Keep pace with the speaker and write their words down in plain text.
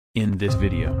In this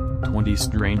video, 20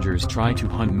 strangers try to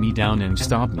hunt me down and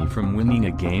stop me from winning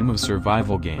a game of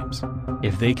survival games.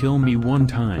 If they kill me one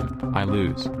time, I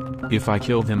lose. If I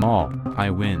kill them all, I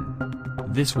win.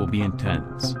 This will be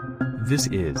intense. This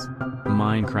is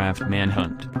Minecraft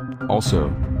Manhunt.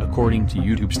 Also, according to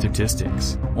YouTube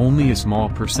statistics, only a small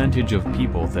percentage of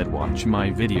people that watch my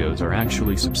videos are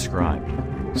actually subscribed.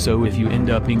 So if you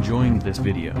end up enjoying this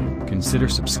video, consider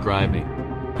subscribing.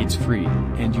 It's free,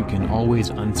 and you can always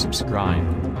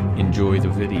unsubscribe. Enjoy the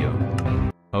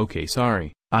video. Okay,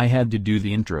 sorry, I had to do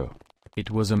the intro. It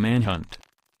was a manhunt.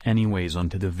 Anyways,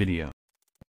 onto the video.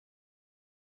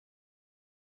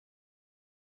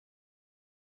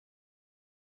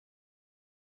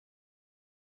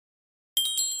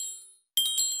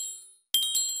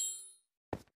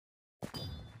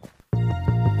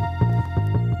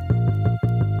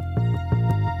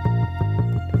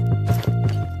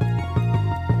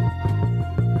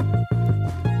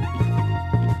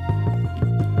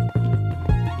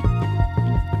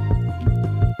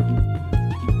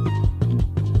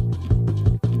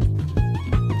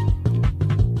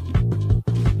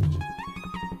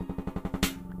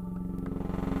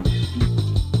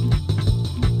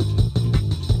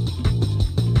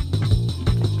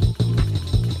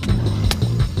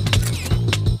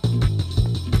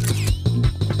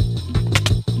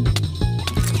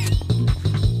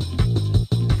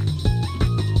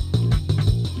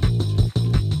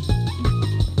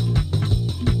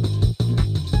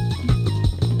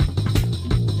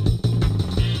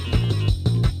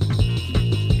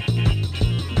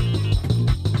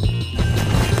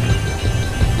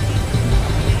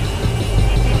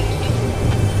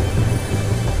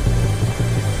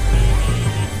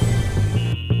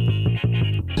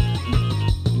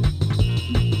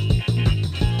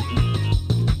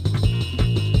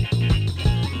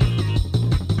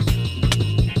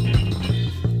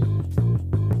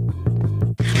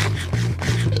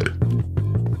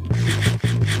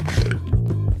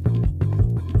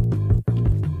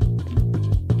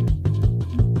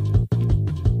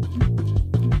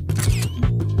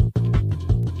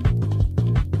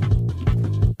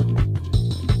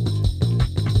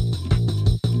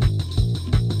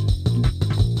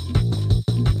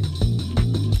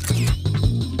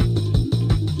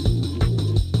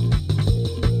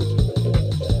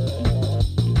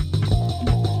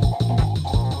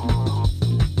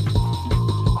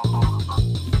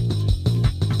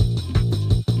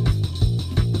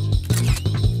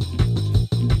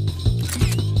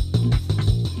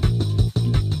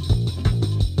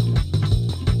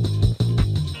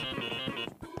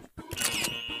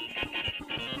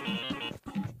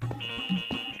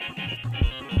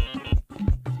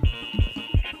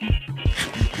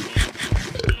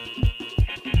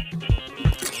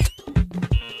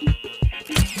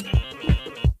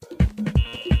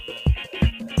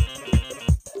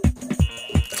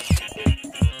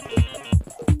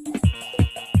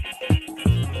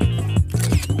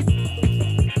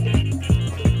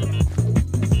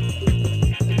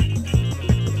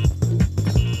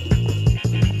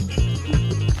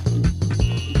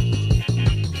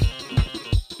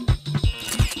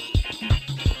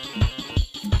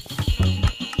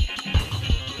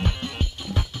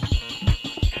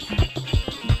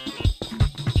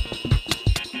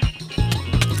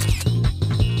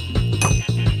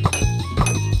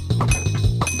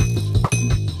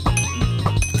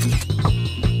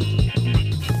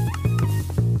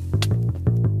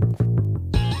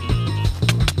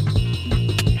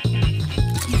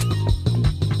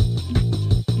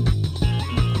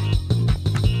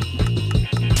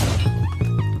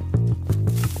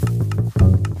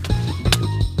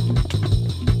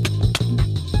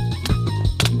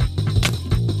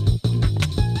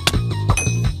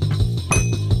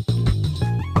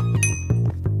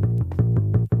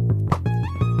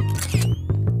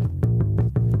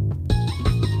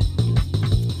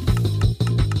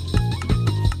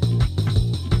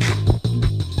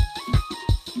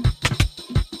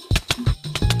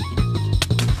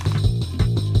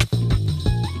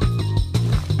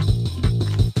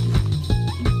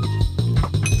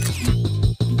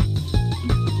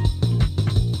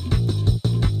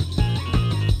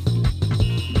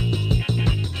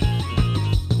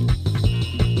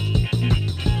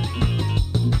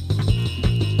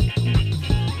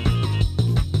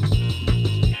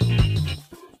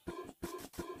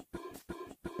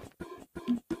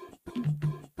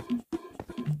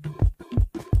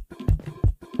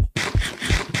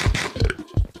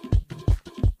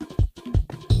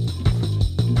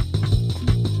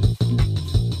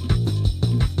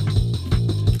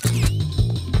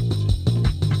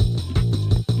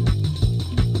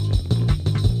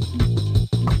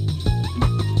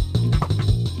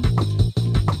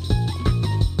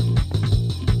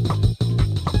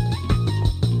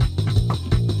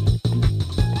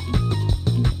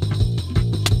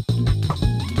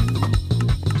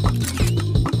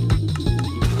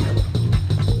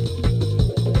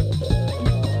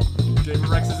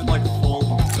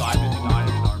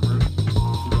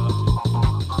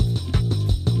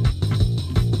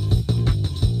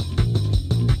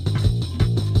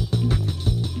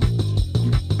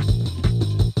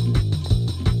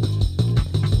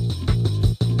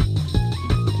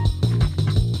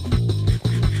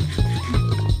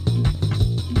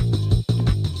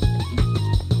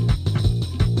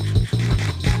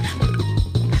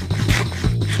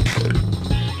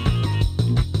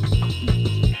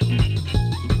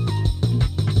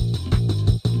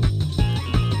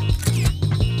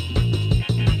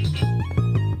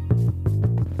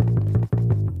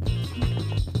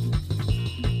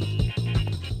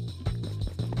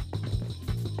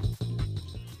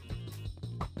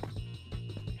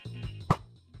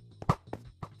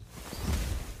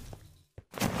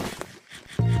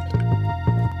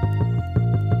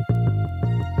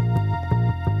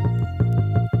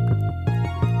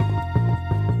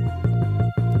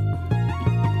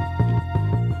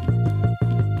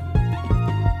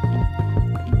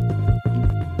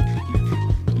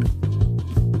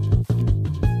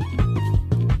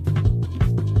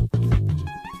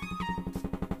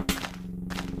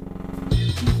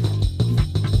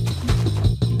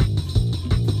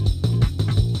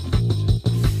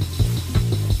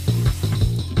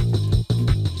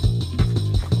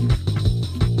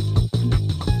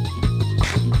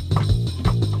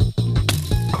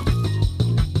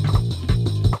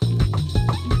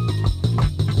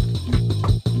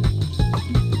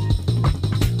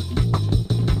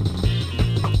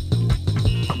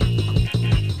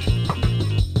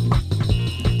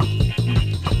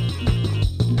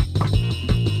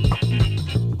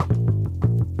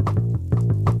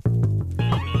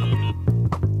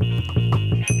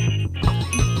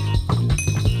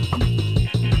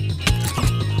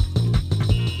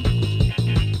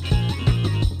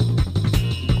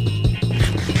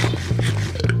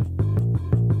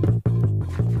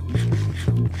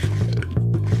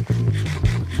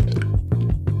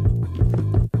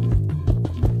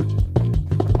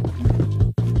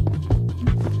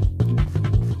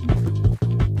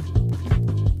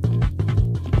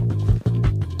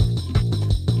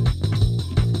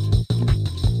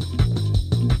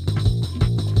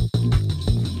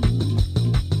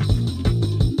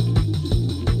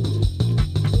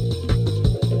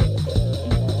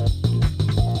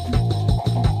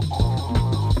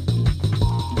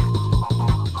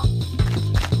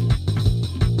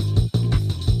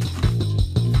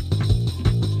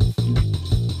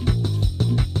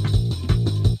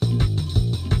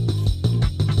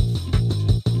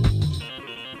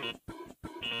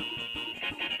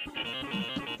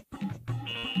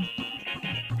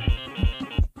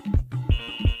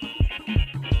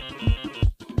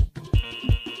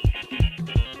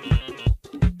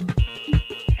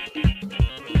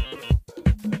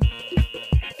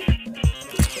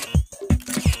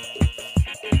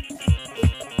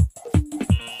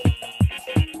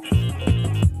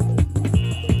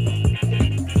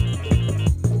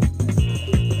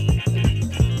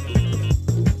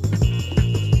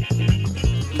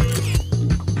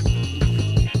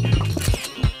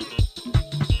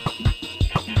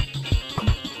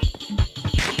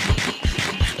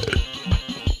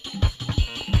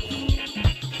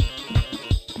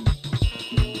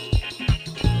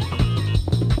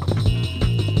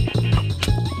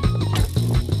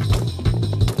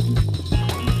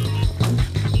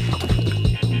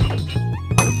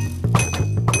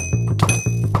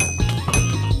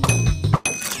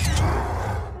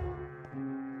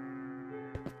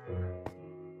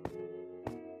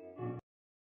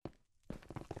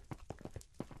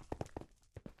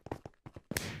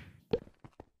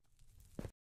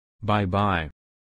 Bye bye.